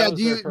 Yeah.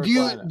 Do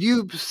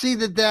you see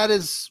that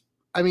is?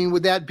 I mean,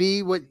 would that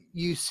be what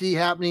you see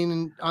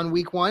happening on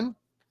week 1?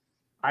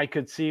 I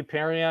could see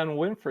Perion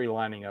Winfrey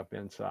lining up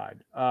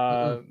inside.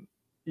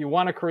 He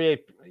wants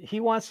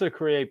to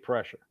create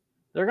pressure.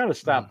 They're going to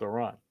stop the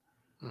run.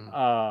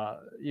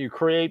 You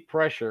create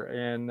pressure,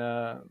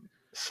 and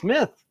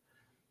Smith.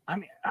 I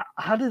mean,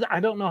 I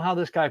don't know how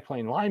this guy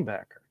playing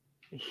linebacker.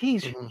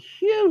 He's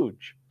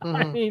huge.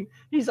 I mean,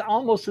 he's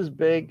almost as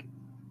big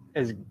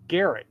as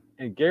Garrett,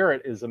 and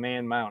Garrett is a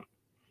man mountain.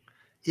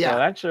 Yeah, so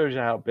that shows you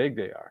how big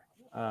they are.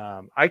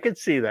 I could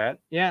see that.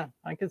 Yeah,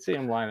 I could see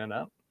him lining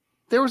up.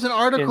 There was an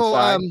article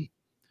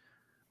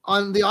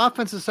on the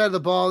offensive side of the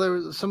ball. There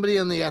was somebody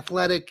on The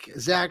Athletic,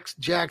 Zach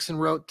Jackson,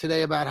 wrote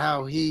today about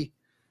how he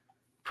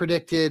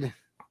predicted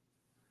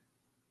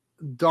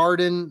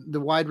Darden, the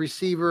wide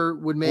receiver,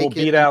 would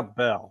beat out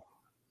Bell.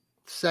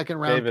 Second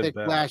round pick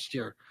last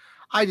year.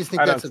 I just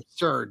think that's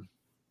absurd.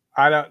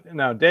 I don't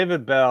know.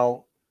 David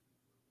Bell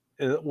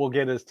will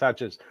get his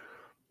touches.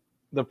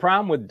 The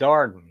problem with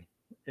Darden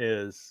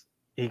is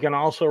he can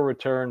also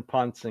return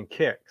punts and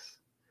kicks.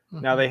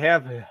 Now they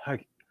have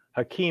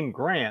Hakeem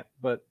Grant,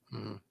 but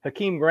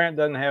Hakeem Grant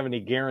doesn't have any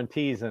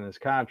guarantees in his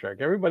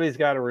contract. Everybody's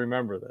got to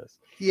remember this.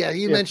 Yeah,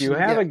 if you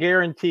have a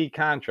guaranteed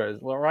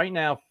contract, well, right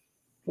now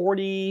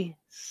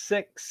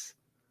 46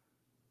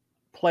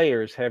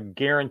 players have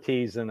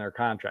guarantees in their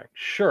contract.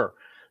 Sure,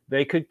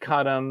 they could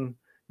cut them.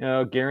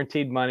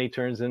 Guaranteed money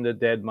turns into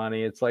dead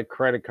money. It's like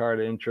credit card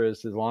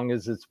interest. As long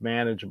as it's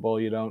manageable,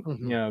 you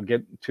don't,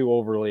 get too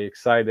overly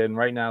excited. And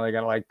right now they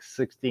got like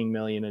 16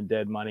 million in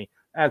dead money.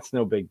 That's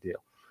no big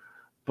deal.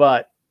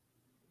 But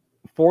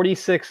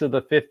 46 of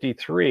the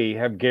 53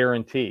 have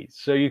guarantees.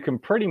 So you can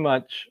pretty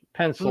much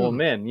pencil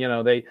them in.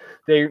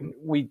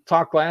 We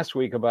talked last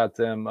week about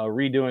them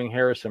redoing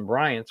Harrison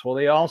Bryant's. Well,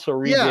 they also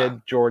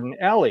redid Jordan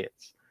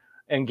Elliott's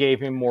and gave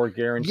him more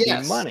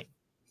guaranteed money.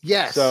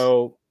 Yes.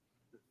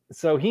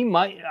 So he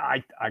might.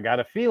 I got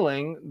a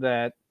feeling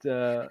that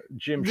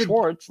Jim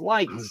Schwartz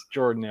likes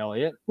Jordan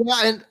Elliott. Well,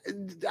 and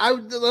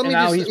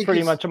he's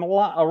pretty much a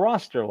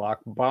roster lock,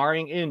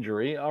 barring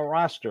injury, a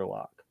roster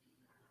lock.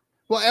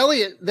 Well,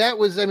 Elliott,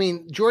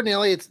 Jordan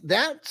Elliott's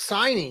that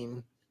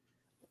signing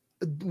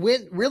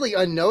went really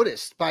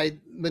unnoticed by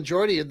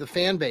majority of the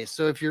fan base.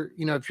 So if you're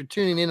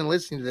tuning in and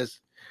listening to this,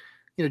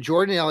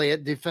 Jordan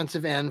Elliott,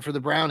 defensive end for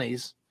the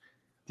Brownies,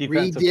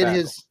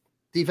 his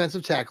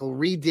defensive tackle,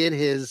 redid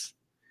his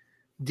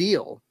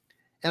deal.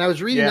 And I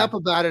was reading up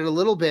about it a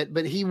little bit,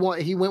 but he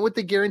went with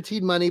the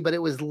guaranteed money, but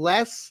it was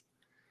less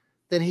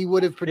than he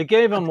would have. It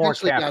gave him more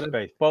cap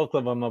space. Both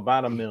of them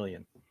about $1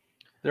 million.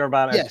 They're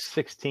about at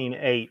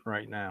 16.8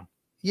 right now.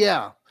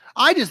 Yeah,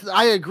 I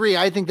agree.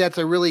 I think that's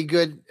a really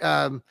good,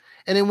 and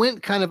it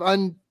went kind of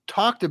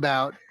untalked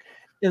about.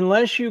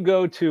 Unless you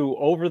go to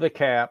over the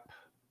cap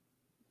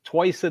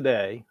twice a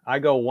day, I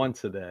go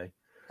once a day.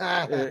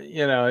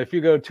 If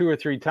you go 2 or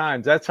 3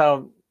 times, that's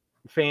how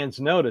fans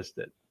noticed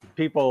it.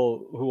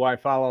 People who I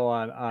follow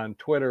on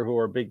Twitter who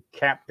are big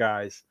cap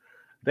guys,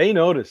 they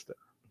noticed it.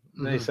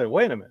 They said,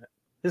 wait a minute,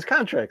 his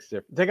contract's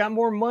different. They got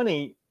more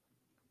money.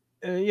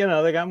 They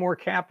got more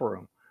cap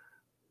room.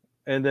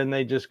 And then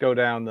they just go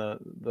down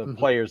the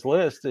players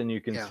list and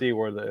you can see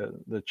where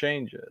the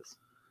change is.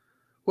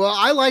 Well,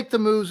 I like the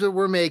moves that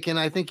we're making.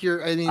 I think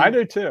I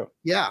do too.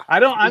 Yeah. I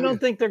don't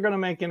think they're going to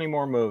make any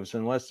more moves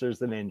unless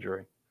there's an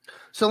injury.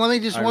 So let me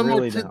just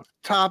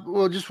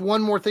just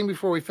one more thing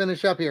before we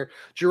finish up here.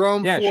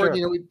 Jerome Ford,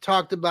 we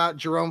talked about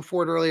Jerome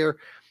Ford earlier.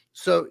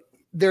 So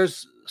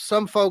there's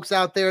some folks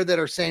out there that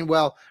are saying,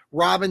 well,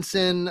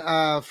 Robinson,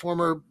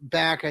 former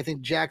back, I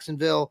think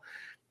Jacksonville,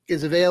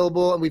 is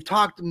available. And we've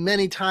talked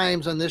many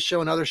times on this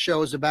show and other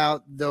shows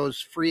about those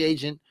free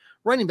agent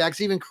running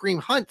backs. Even Kareem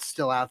Hunt's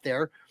still out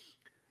there.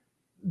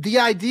 The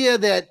idea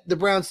that the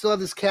Browns still have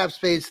this cap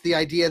space, the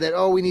idea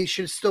that,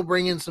 should still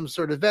bring in some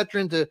sort of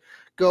veteran to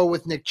go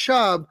with Nick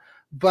Chubb.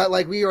 But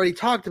like we already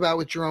talked about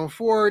with Jerome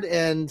Ford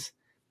and,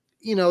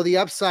 the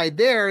upside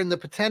there and the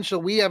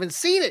potential, we haven't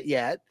seen it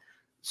yet.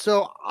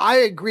 So I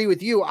agree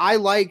with you. I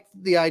like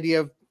the idea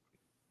of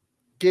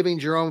giving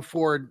Jerome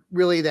Ford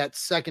really that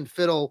second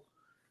fiddle.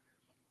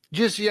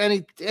 Just so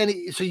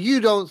you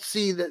don't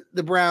see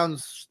the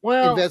Browns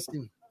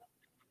investing.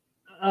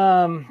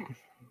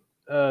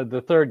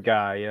 The third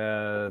guy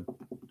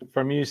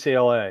from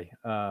UCLA.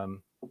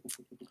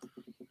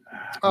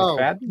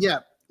 Yeah.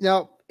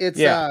 No, it's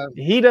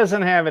he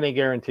doesn't have any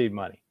guaranteed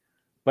money,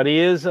 but he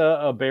is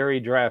a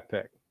buried draft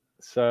pick.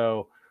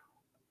 So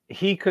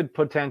he could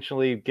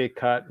potentially get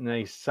cut and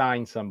they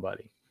sign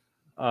somebody.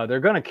 They're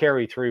going to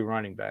carry 3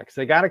 running backs.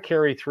 They got to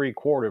carry 3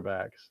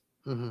 quarterbacks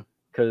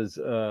because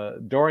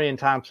Dorian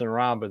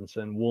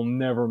Thompson-Robinson will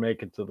never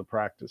make it to the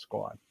practice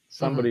squad.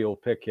 Somebody will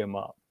pick him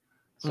up.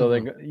 So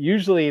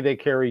they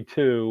carry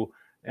 2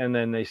 and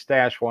then they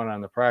stash 1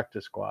 on the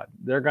practice squad.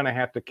 They're going to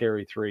have to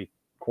carry 3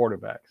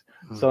 quarterbacks.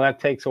 So that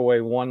takes away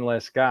 1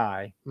 less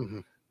guy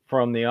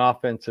from the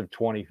offensive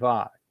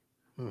 25.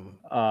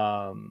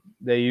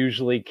 They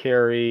usually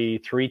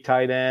carry 3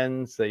 tight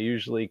ends. They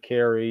usually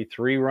carry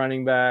 3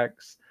 running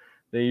backs.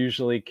 They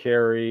usually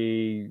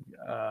carry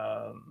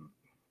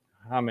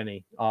how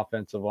many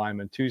offensive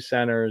linemen? 2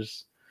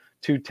 centers,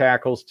 2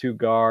 tackles, 2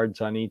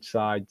 guards on each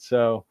side.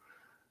 So,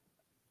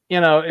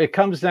 it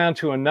comes down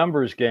to a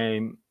numbers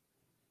game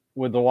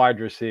with the wide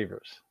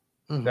receivers.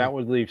 That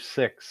would leave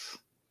 6.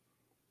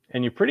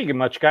 And you pretty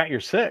much got your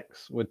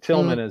 6 with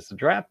Tillman as the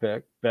draft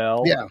pick,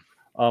 Bell,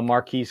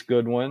 Marquise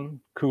Goodwin,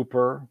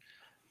 Cooper,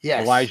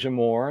 Elijah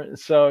Moore.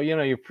 So,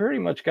 you pretty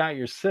much got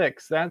your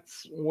 6.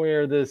 That's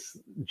where this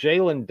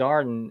Jalen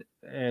Darden,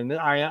 and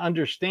I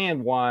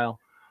understand while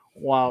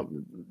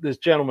this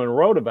gentleman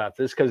wrote about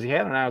this because he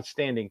had an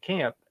outstanding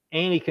camp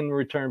and he can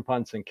return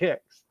punts and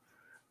kicks.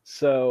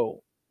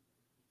 So,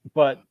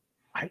 but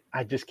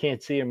I just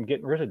can't see him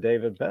getting rid of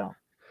David Bell.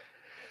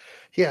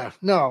 Yeah,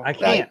 no, I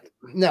can't.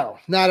 No,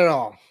 not at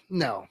all.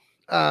 No.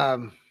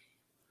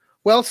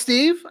 Well,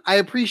 Steve, I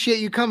appreciate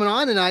you coming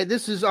on tonight.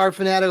 This is our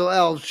Fanatical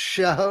Elfz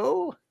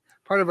show,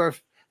 part of our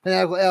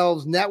Fanatical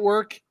Elfz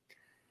network.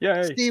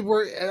 Yeah, Steve,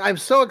 I'm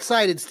so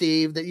excited,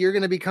 Steve, that you're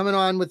going to be coming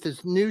on with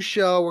this new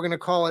show. We're going to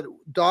call it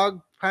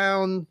Dog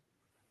Pound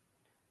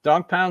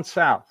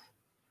South.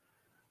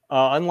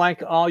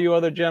 Unlike all you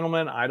other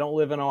gentlemen, I don't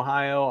live in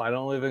Ohio. I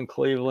don't live in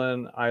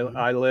Cleveland.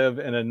 I live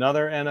in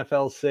another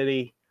NFL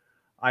city.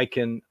 I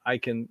can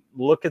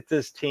look at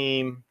this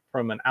team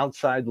from an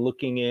outside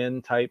looking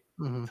in type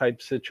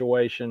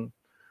situation.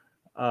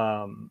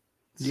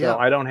 So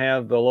I don't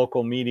have the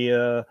local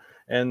media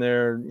and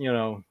they're,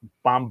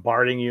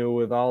 bombarding you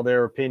with all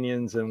their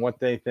opinions and what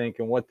they think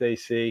and what they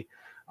see.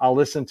 I'll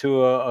listen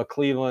to a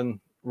Cleveland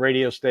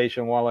radio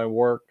station while I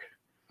work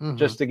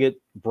just to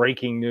get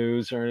breaking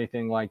news or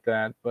anything like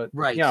that. But,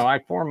 I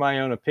form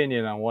my own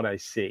opinion on what I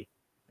see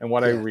and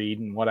what I read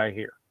and what I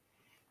hear.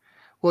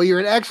 Well, you're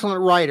an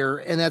excellent writer,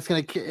 and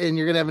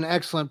you're going to have an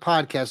excellent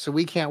podcast. So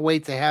we can't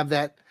wait to have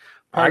that.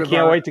 I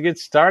can't wait to get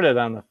started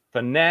on the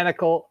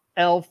Fanatical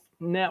Elf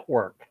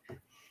Network.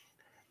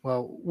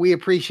 Well, we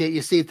appreciate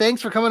you, Steve.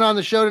 Thanks for coming on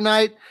the show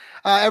tonight.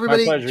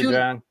 Everybody, my pleasure,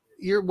 John.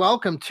 You're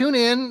welcome. Tune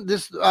in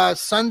this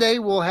Sunday.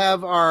 We'll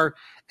have our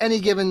Any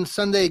Given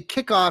Sunday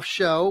kickoff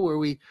show where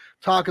we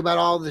talk about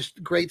all this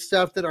great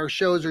stuff that our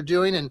shows are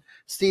doing. And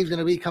Steve's going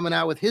to be coming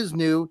out with his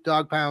new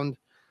Dog Pound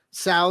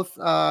South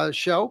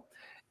show.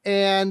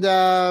 And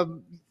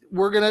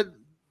we're going to,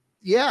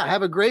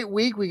 have a great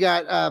week. We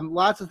got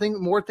lots of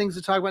more things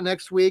to talk about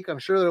next week. I'm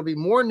sure there'll be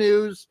more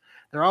news.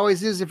 There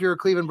always is if you're a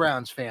Cleveland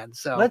Browns fan.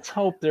 So let's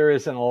hope there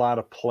isn't a lot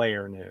of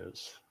player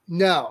news.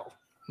 No.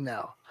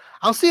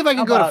 I'll see if I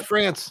can go to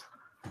France.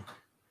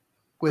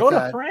 Go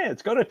to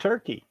France. Go to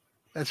Turkey.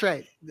 That's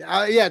right.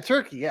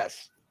 Turkey.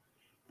 Yes.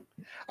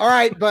 All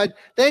right, bud.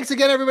 Thanks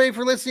again, everybody,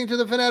 for listening to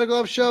the Fanatical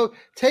Elf Show.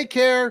 Take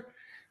care.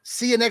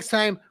 See you next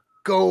time.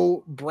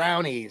 Go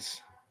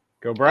Brownies.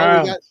 Go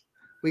Browns.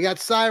 We got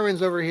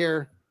sirens over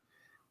here.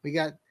 We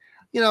got,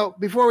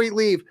 before we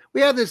leave,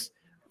 we have this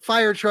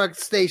fire truck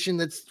station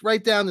that's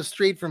right down the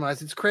street from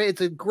us. It's great.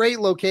 It's a great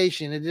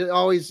location. It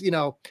always,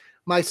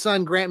 my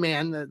son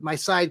Grantman, my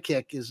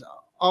sidekick, is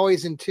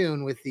always in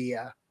tune with the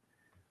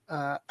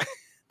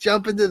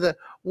jump into the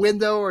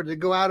window or to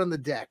go out on the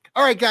deck.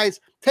 All right, guys,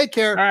 take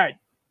care. All right.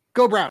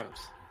 Go Browns.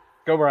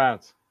 Go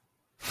Browns.